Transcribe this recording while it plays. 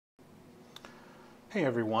Hey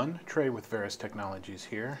everyone, Trey with Varus Technologies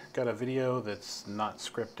here. Got a video that's not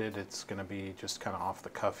scripted. It's going to be just kind of off the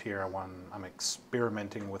cuff here. I'm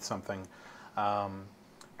experimenting with something,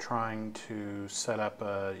 trying to set up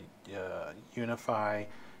a Unify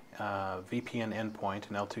VPN endpoint,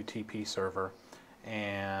 an L2TP server,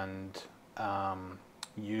 and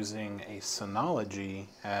using a Synology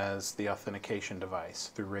as the authentication device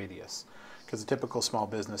through Radius. Because a typical small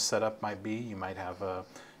business setup might be, you might have a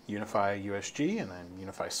Unifi USG and then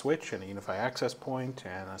Unify switch and a Unify access point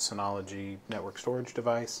and a Synology network storage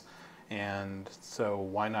device. And so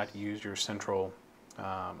why not use your central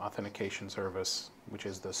authentication service, which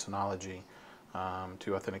is the Synology,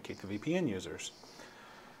 to authenticate the VPN users?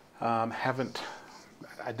 I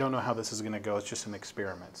don't know how this is going to go. It's just an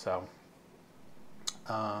experiment. So,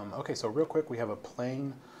 okay, so real quick, we have a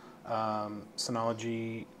plain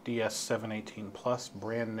Synology DS718 Plus,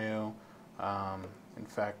 brand new. In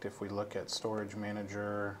fact, if we look at Storage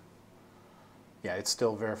Manager, yeah, it's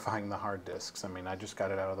still verifying the hard disks. I mean, I just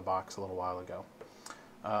got it out of the box a little while ago.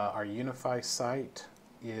 Our Unify site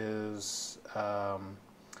is,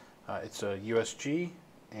 it's a USG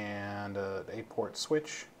and an 8-port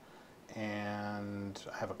switch, and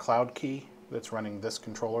I have a cloud key that's running this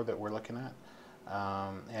controller that we're looking at,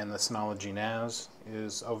 and the Synology NAS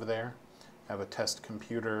is over there. I have a test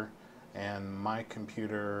computer, and my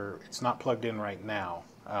computer, it's not plugged in right now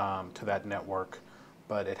to that network,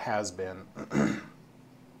 but it has been.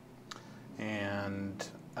 And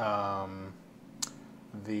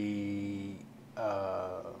it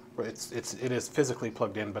is physically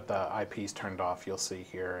plugged in, but the IP's turned off. You'll see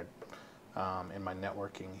here in my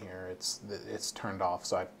networking here, it's turned off,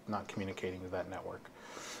 so I'm not communicating to that network.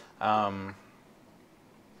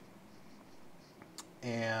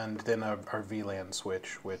 And then our VLAN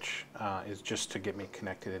switch, which is just to get me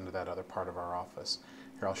connected into that other part of our office.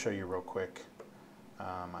 Here, I'll show you real quick.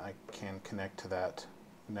 I can connect to that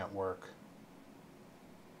network.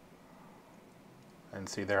 And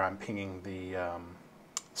see there, I'm pinging the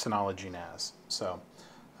Synology NAS. So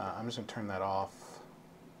I'm just going to turn that off.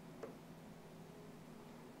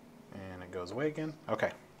 And it goes away again.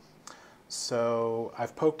 Okay. So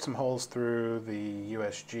I've poked some holes through the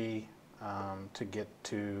USG to get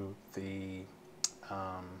to the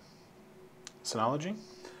Synology.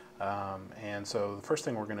 And so the first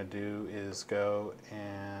thing we're going to do is go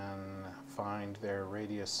and find their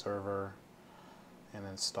Radius server and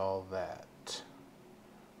install that,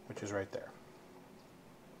 which is right there.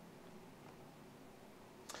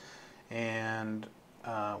 And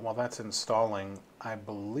while that's installing, I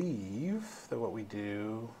believe that what we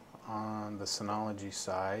do on the Synology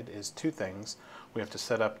side is two things. We have to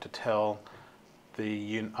set up to tell the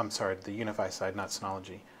Unify side, not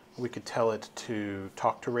Synology. We could tell it to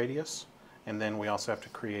talk to Radius, and then we also have to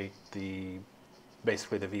create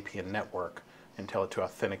basically the VPN network and tell it to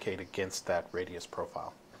authenticate against that Radius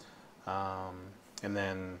profile. And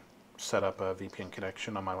then set up a VPN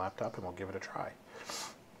connection on my laptop, and we'll give it a try.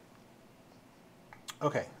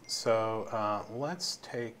 Okay, so let's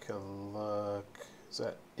take a look.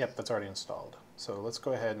 Yep, that's already installed. So let's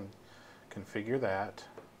go ahead and configure that,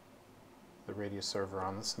 the Radius server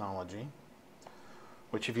on the Synology,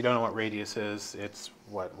 which, if you don't know what Radius is, it's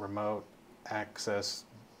what, remote access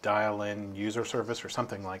dial-in user service or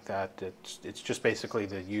something like that. It's just basically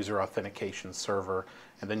the user authentication server,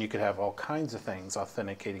 and then you could have all kinds of things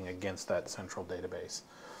authenticating against that central database.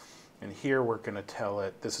 And here we're going to tell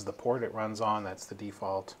it, this is the port it runs on, that's the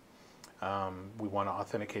default. We want to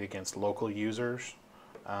authenticate against local users.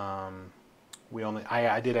 I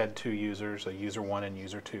did add 2 users, a user 1 and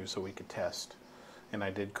user 2, so we could test. And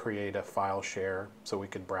I did create a file share so we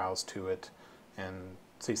could browse to it and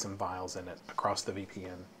see some files in it across the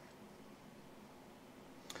VPN.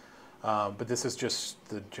 But this is just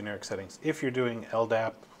the generic settings. If you're doing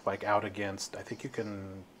LDAP, like out against, I think you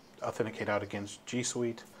can authenticate out against G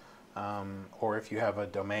Suite. Or if you have a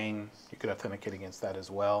domain, you could authenticate against that as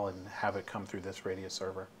well and have it come through this Radius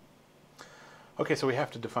server. Okay, so we have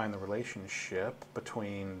to define the relationship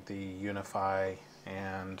between the Unify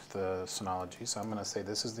and the Synology. So I'm going to say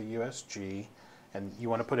this is the USG, and you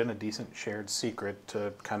want to put in a decent shared secret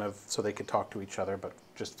to kind of, so they could talk to each other, but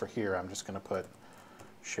just for here, I'm just going to put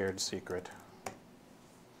shared secret.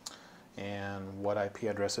 And what IP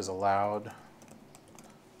address is allowed?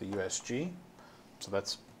 The USG. So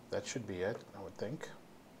that should be it, I would think.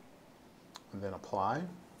 And then apply.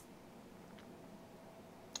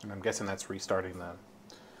 And I'm guessing that's restarting the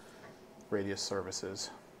Radius services.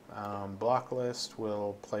 Block list,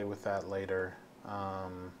 we'll play with that later.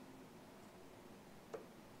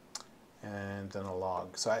 And then a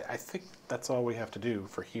log. So I think that's all we have to do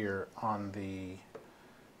for here on the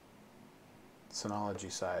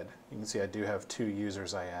Synology side. You can see I do have 2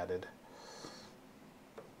 users I added.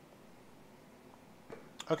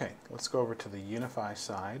 Okay, let's go over to the Unify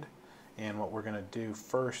side, and what we're going to do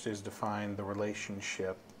first is define the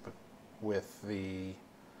relationship with the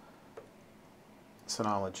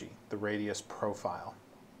Synology, the radius profile.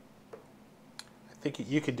 I think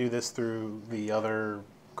you could do this through the other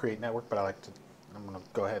create network, but I'm going to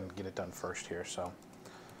go ahead and get it done first here. So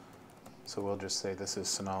we'll just say this is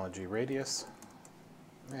Synology radius.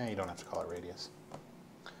 You don't have to call it radius.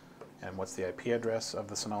 And what's the IP address of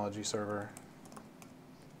the Synology server?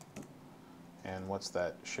 And what's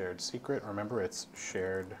that shared secret? Remember, it's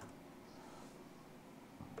shared.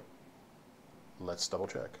 Let's double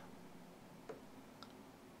check.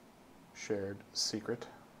 Shared secret.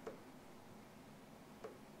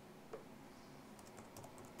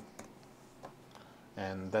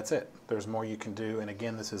 And that's it. There's more you can do. And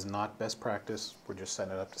again, this is not best practice. We're just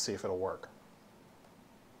setting it up to see if it'll work.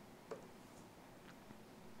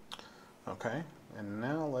 Okay, and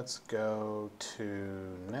now let's go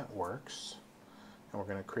to networks. And we're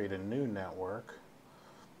going to create a new network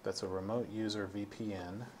that's a remote user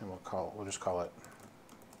VPN, and we'll just call it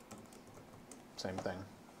same thing.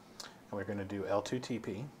 And we're going to do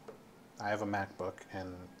L2TP. I have a MacBook,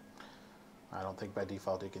 and I don't think by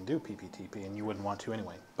default it can do PPTP, and you wouldn't want to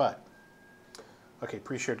anyway. But okay,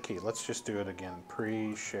 pre-shared key. Let's just do it again.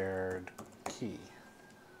 Pre-shared key.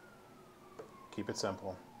 Keep it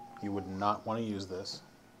simple. You would not want to use this,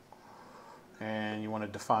 and you want to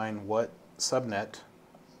define what subnet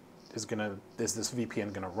is this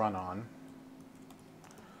VPN going to run on.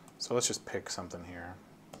 So let's just pick something here.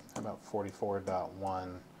 How about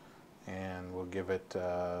 44.1, and we'll give it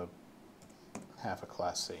half a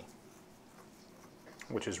class C,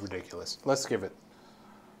 which is ridiculous. Let's give it,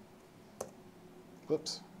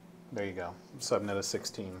 whoops, there you go, subnet of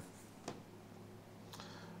 16.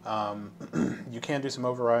 You can do some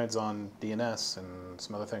overrides on DNS and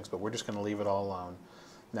some other things, but we're just going to leave it all alone.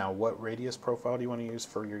 Now, what radius profile do you want to use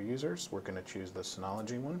for your users? We're going to choose the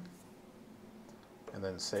Synology one, and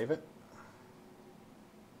then save it,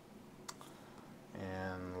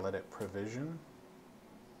 and let it provision.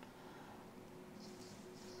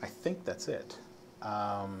 I think that's it.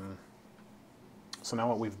 So now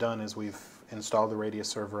what we've done is we've installed the radius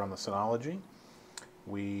server on the Synology.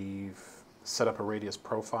 We've set up a radius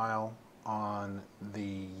profile on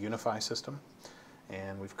the Unify system,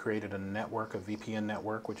 and we've created a network, a VPN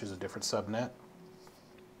network, which is a different subnet.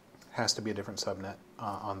 Has to be a different subnet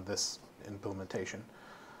on this implementation.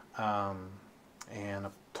 And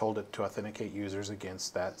I've told it to authenticate users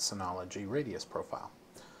against that Synology radius profile.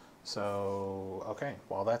 So, okay,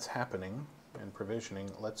 while that's happening and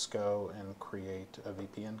provisioning, let's go and create a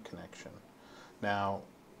VPN connection. Now,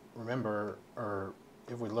 remember, or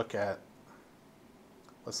if we look at,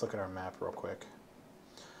 let's look at our map real quick.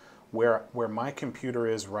 Where my computer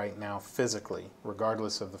is right now physically,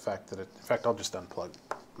 regardless of the fact that it, in fact, I'll just unplug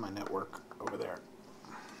my network over there.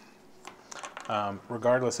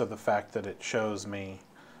 Regardless of the fact that it shows me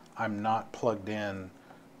I'm not plugged in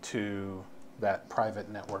to that private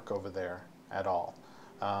network over there at all.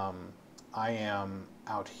 I am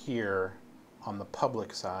out here on the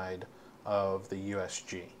public side of the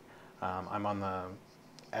USG. I'm on the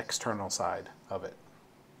external side of it.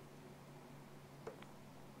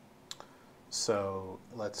 So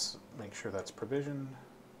let's make sure that's provisioned.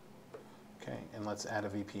 Okay, and let's add a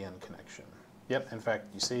VPN connection. Yep, in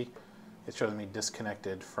fact, you see, it's showing me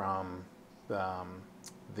disconnected from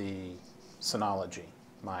the Synology,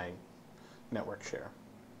 my network share.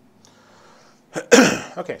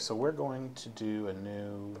 Okay, so we're going to do a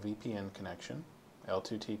new VPN connection,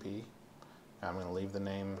 L2TP. I'm going to leave the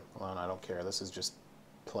name alone, I don't care. This is just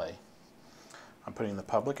play. I'm putting the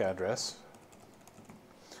public address,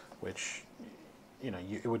 which, you know,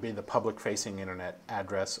 it would be the public-facing internet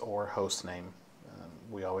address or host name.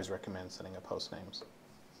 We always recommend setting up host names.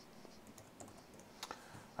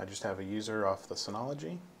 I just have a user off the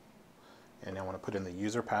Synology, and I want to put in the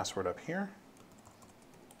user password up here,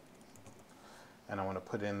 and I want to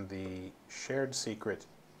put in the shared secret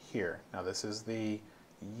here. Now this is the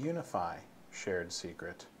Unify shared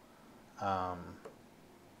secret on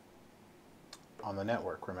the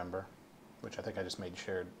network, remember, which I think I just made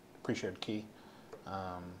pre-shared key.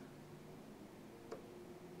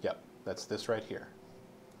 Yep, that's this right here.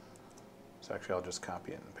 So actually I'll just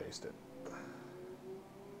copy it and paste it.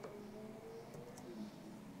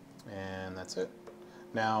 And that's it.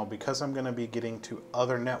 Now, because I'm going to be getting to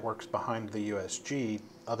other networks behind the USG,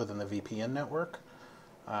 other than the VPN network,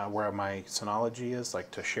 where my Synology is, like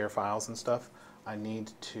to share files and stuff, I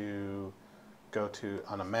need to go to,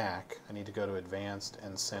 on a Mac, I need to go to Advanced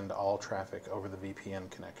and send all traffic over the VPN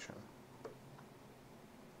connection.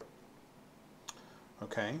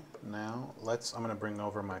 Okay, now I'm going to bring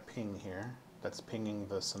over my ping here. That's pinging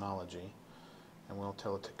the Synology, and we'll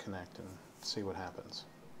tell it to connect and see what happens.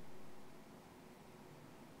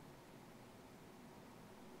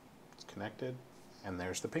 It's connected, and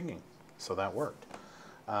there's the pinging. So that worked.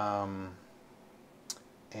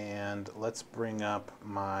 And let's bring up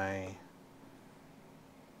my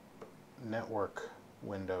network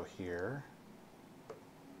window here,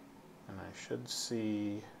 and I should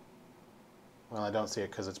see, well, I don't see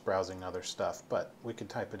it because it's browsing other stuff, but we could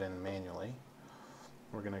type it in manually.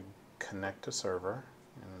 We're going to connect to server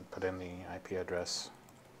and put in the IP address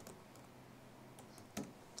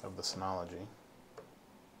of the Synology.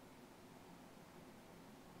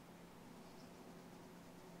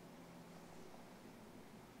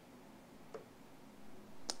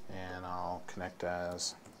 And I'll connect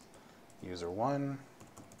as user 1.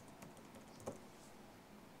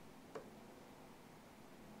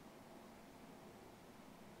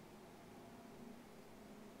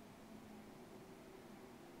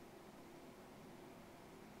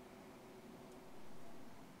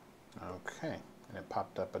 Okay, and it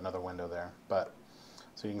popped up another window there. But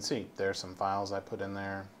so you can see there's some files I put in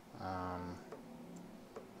there.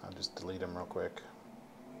 I'll just delete them real quick.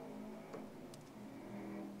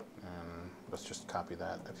 And let's just copy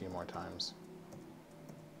that a few more times.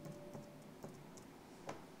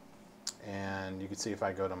 And you can see if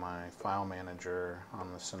I go to my file manager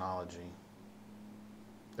on the Synology,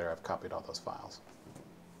 there I've copied all those files.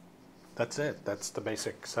 That's it. That's the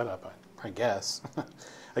basic setup, I guess.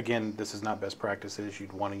 Again, this is not best practices.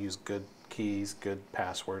 You'd want to use good keys, good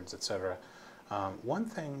passwords, etc. One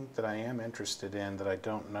thing that I am interested in that I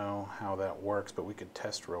don't know how that works, but we could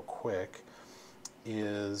test real quick,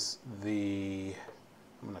 is I'm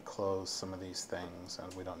going to close some of these things,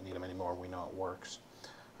 and we don't need them anymore. We know it works.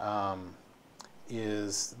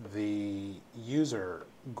 Is the user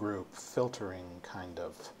group filtering kind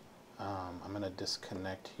of. I'm going to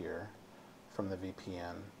disconnect here from the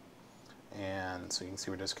VPN, and so you can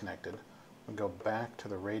see we're disconnected. We'll go back to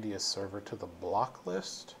the Radius server to the block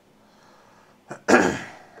list, and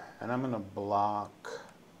I'm going to block.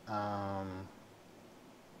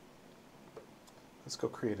 Let's go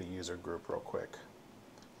create a user group real quick.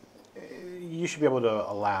 You should be able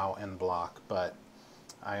to allow and block, but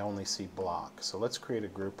I only see block. So let's create a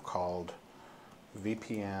group called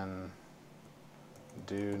VPN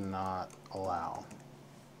Do Not Allow.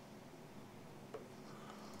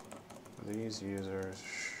 These users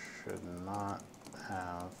should not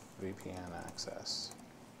have VPN access.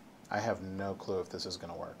 I have no clue if this is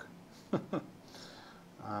going to work.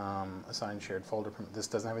 Assign shared folder. This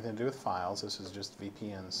doesn't have anything to do with files. This is just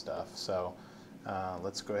VPN stuff. So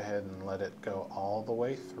let's go ahead and let it go all the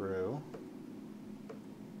way through.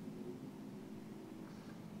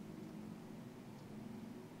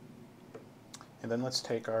 And then let's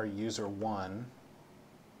take our user 1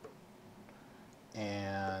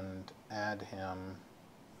 and add him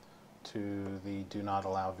to the Do Not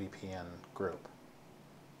Allow VPN group.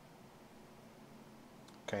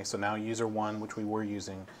 Okay, so now user 1, which we were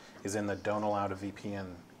using, is in the Don't Allow to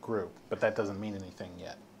VPN group, but that doesn't mean anything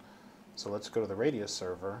yet. So let's go to the Radius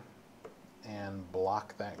server and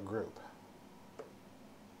block that group.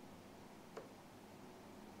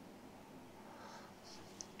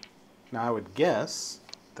 Now I would guess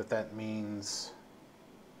that that means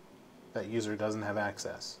that user doesn't have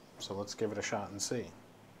access. So let's give it a shot and see.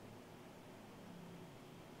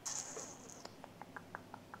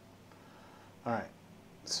 All right,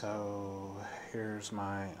 so here's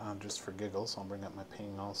my, just for giggles, I'll bring up my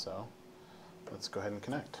ping also. Let's go ahead and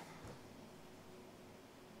connect.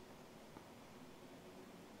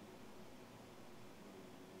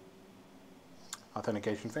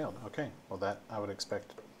 Authentication failed. Okay, well that I would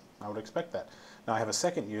expect that. Now I have a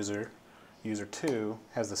second user, user 2,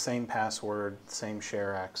 has the same password, same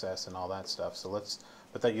share access and all that stuff. So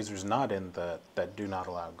but that user's not in that Do Not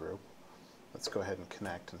Allow group. Let's go ahead and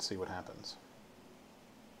connect and see what happens.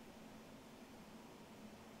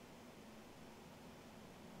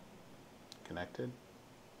 Connected.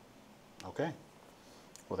 Okay.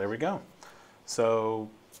 Well, there we go. So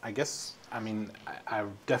I guess, I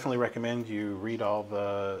definitely recommend you read all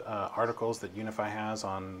the articles that Unify has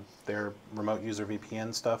on their remote user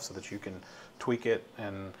VPN stuff so that you can tweak it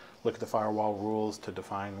and look at the firewall rules to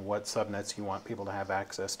define what subnets you want people to have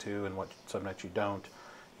access to and what subnets you don't.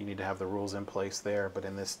 You need to have the rules in place there, but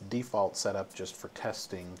in this default setup just for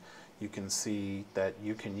testing, you can see that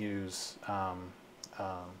you can use,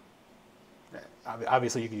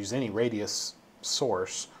 obviously you can use any Radius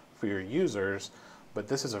source for your users, but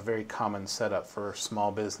this is a very common setup for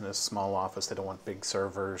small business, small office. They don't want big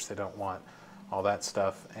servers, they don't want all that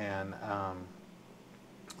stuff, and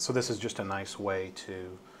so this is just a nice way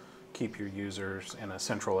to keep your users in a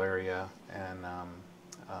central area and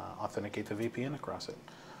authenticate the VPN across it.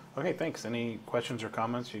 Okay, thanks. Any questions or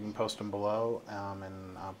comments, you can post them below,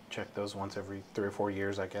 and I'll check those once every 3 or 4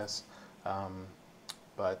 years, I guess.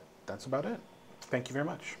 But that's about it. Thank you very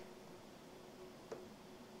much.